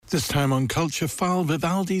This time on Culture File,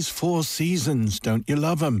 Vivaldi's Four Seasons. Don't you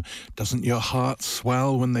love 'em? Doesn't your heart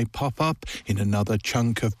swell when they pop up in another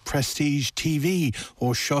chunk of prestige TV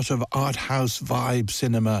or shot of art house vibe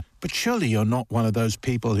cinema? But surely you're not one of those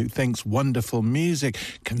people who thinks wonderful music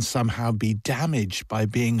can somehow be damaged by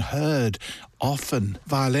being heard often.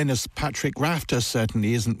 Violinist Patrick Rafter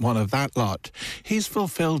certainly isn't one of that lot. He's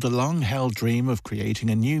fulfilled a long-held dream of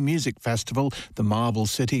creating a new music festival, the Marble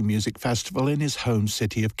City Music Festival, in his home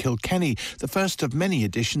city of Kilkenny, the first of many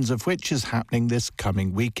editions of which is happening this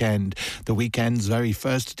coming weekend. The weekend's very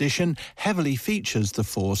first edition heavily features the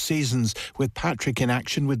Four Seasons, with Patrick in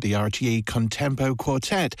action with the RTE Contempo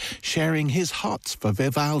Quartet, sharing his hots for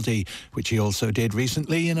Vivaldi, which he also did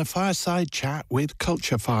recently in a fireside chat with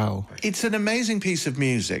Culture File. It's an amazing piece of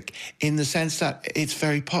music in the sense that it's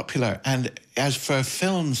very popular, and as for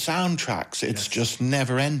film soundtracks, it's just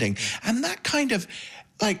never ending. And that kind of,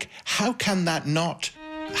 like, how can that not...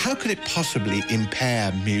 How could it possibly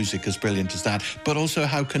impair music as brilliant as that? But also,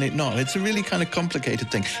 how can it not? It's a really kind of complicated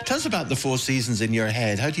thing. Tell us about the Four Seasons in your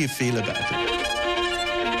head. How do you feel about it?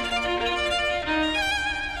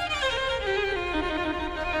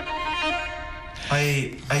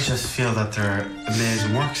 I just feel that they're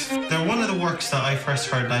amazing works. They're one of the works that I first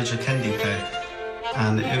heard Nigel Kennedy play,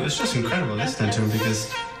 and it was just incredible listening to him because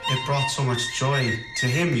it brought so much joy to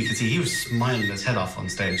him. You could see he was smiling his head off on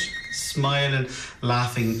stage, smiling,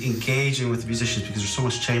 laughing, engaging with the musicians, because there's so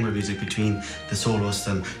much chamber music between the soloists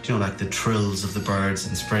and, you know, like the trills of the birds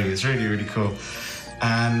in spring. It's really, really cool.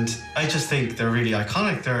 And I just think they're really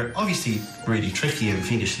iconic. They're obviously really tricky and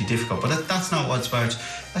fiendishly difficult, but that's not what it's about.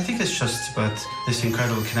 I think it's just about this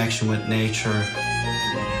incredible connection with nature.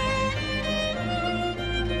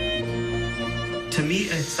 To me,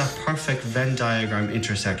 it's that perfect Venn diagram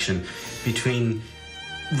intersection between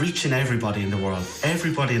reaching everybody in the world.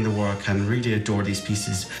 Everybody in the world can really adore these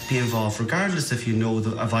pieces, be involved, regardless if you know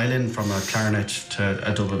a violin from a clarinet to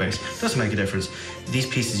a double bass. Doesn't make a difference. These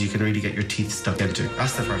pieces you can really get your teeth stuck into.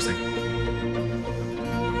 That's the first thing.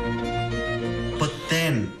 But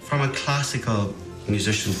then, from a classical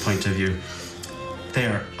musician's point of view,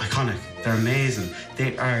 they're iconic. They're amazing.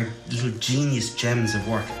 They are little genius gems of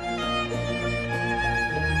work.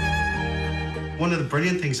 One of the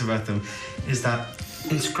brilliant things about them is that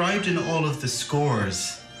inscribed in all of the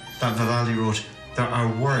scores that Vivaldi wrote, there are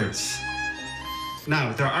words.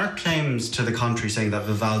 Now, there are claims to the contrary saying that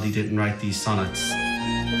Vivaldi didn't write these sonnets.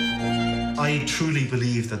 I truly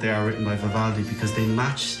believe that they are written by Vivaldi because they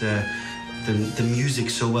match the music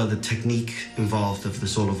so well, the technique involved of the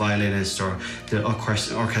solo violinist or the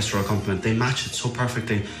orchestral accompaniment. They match it so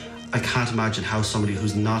perfectly. I can't imagine how somebody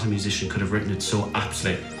who's not a musician could have written it so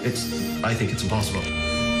aptly. I think it's impossible.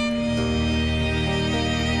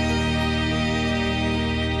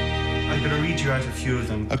 I'm going to read you out a few of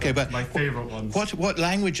them. Okay, but my favourite ones. What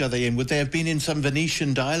language are they in? Would they have been in some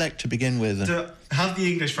Venetian dialect to begin with? To have the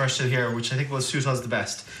English version here, which I think will suit us the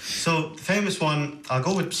best. So the famous one, I'll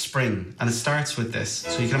go with Spring, and it starts with this.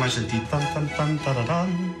 So you can imagine the dun dun dun da da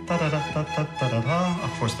dun da da da da da da.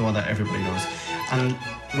 Of course, the one that everybody knows. And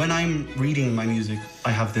when I'm reading my music,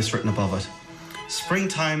 I have this written above it.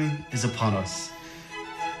 Springtime is upon us.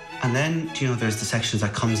 And then, you know, there's the sections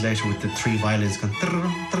that comes later with the three violins going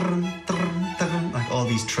like all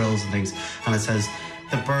these trills and things. And it says,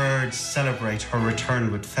 the birds celebrate her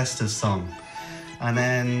return with festive song. And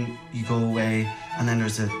then you go away, and then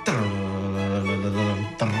there's a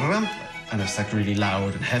and it's like really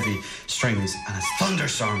loud and heavy strings, and it's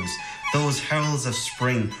thunderstorms. Those heralds of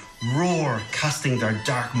spring roar, casting their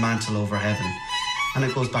dark mantle over heaven. And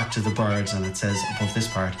it goes back to the birds, and it says above this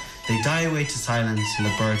part, they die away to silence, and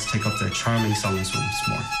the birds take up their charming songs once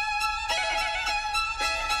more.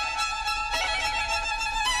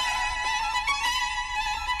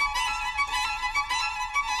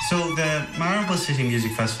 So the Marble City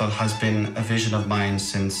Music Festival has been a vision of mine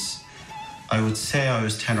since I would say I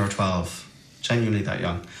was 10 or 12, genuinely that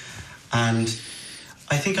young. And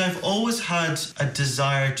I think I've always had a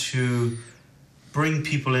desire to bring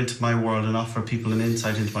people into my world and offer people an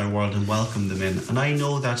insight into my world and welcome them in. And I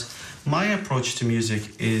know that my approach to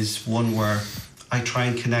music is one where I try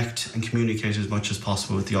and connect and communicate as much as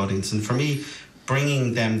possible with the audience. And for me,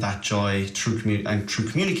 bringing them that joy through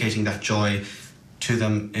communicating that joy to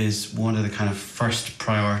them is one of the kind of first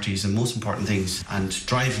priorities and most important things and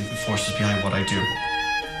driving forces behind what I do.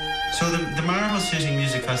 So the Marble City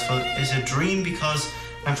Music Festival is a dream because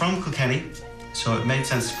I'm from Kilkenny, so it made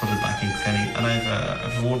sense to put it back in Kilkenny, and I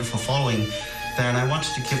have a wonderful following there, and I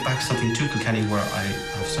wanted to give back something to Kilkenny where I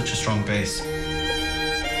have such a strong base.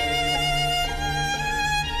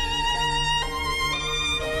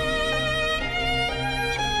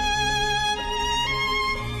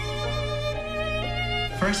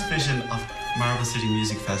 first vision of Marble City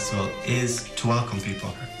Music Festival is to welcome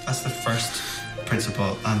people. That's the first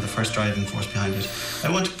principle and the first driving force behind it.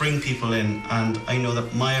 I want to bring people in, and I know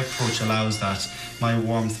that my approach allows that. My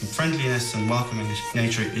warmth and friendliness and welcoming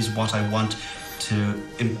nature is what I want to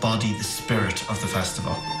embody the spirit of the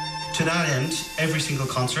festival. To that end, every single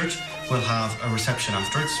concert will have a reception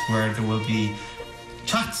afterwards where there will be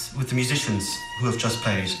chats with the musicians who have just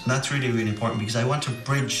played. And that's really, really important because I want to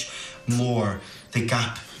bridge more the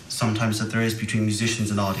gap sometimes that there is between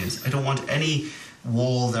musicians and audience. I don't want any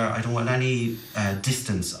wall there. I don't want any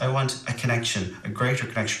distance. I want a connection, a greater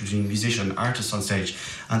connection between musician, artist on stage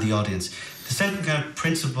and the audience. The second kind of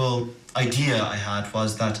principal idea I had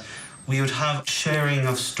was that we would have sharing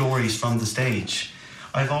of stories from the stage.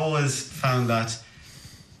 I've always found that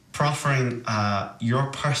proffering your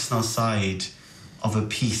personal side of a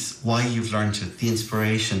piece, why you've learnt it, the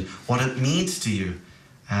inspiration, what it means to you,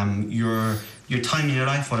 your time in your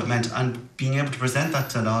life, what it meant, and being able to present that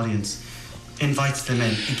to an audience invites them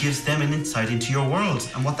in. It gives them an insight into your world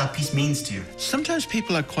and what that piece means to you. Sometimes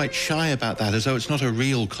people are quite shy about that, as though it's not a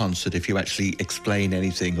real concert if you actually explain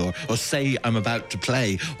anything or say I'm about to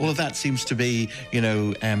play. All of that seems to be,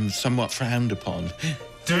 somewhat frowned upon.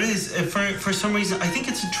 There is, for some reason, I think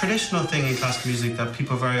it's a traditional thing in classical music that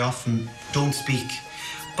people very often don't speak.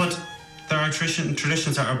 But there are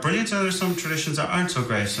traditions that are brilliant, and there are some traditions that aren't so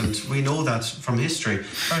great, and we know that from history.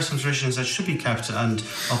 There are some traditions that should be kept and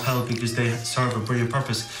upheld because they serve a brilliant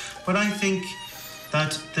purpose. But I think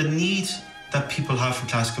that the need that people have for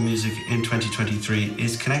classical music in 2023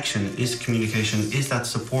 is connection, is communication, is that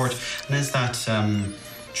support, and is that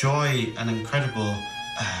joy and incredible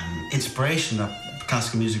inspiration that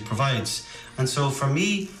classical music provides. And so for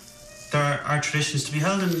me, there are traditions to be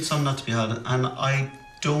held and some not to be held, and I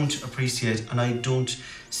don't appreciate and I don't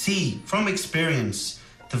see from experience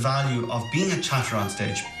the value of being a chatterer on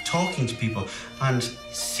stage, talking to people and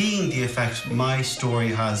seeing the effect my story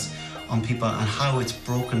has on people and how it's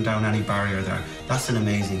broken down any barrier there. That's an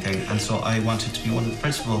amazing thing. And so I want it to be one of the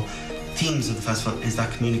principal themes of the festival, is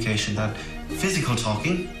that communication, that physical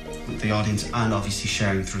talking with the audience and obviously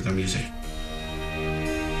sharing through their music.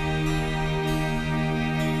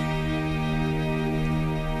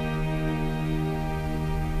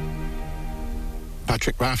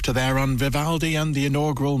 Patrick Rafter there on Vivaldi and the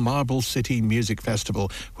inaugural Marble City Music Festival,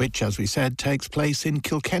 which, as we said, takes place in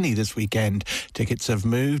Kilkenny this weekend. Tickets have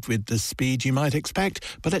moved with the speed you might expect,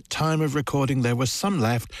 but at time of recording there was some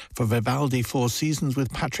left for Vivaldi Four Seasons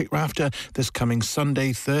with Patrick Rafter this coming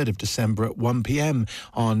Sunday, 3rd of December at 1 p.m.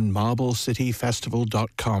 on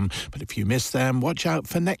marblecityfestival.com. But if you miss them, watch out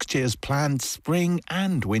for next year's planned spring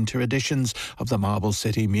and winter editions of the Marble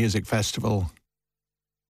City Music Festival.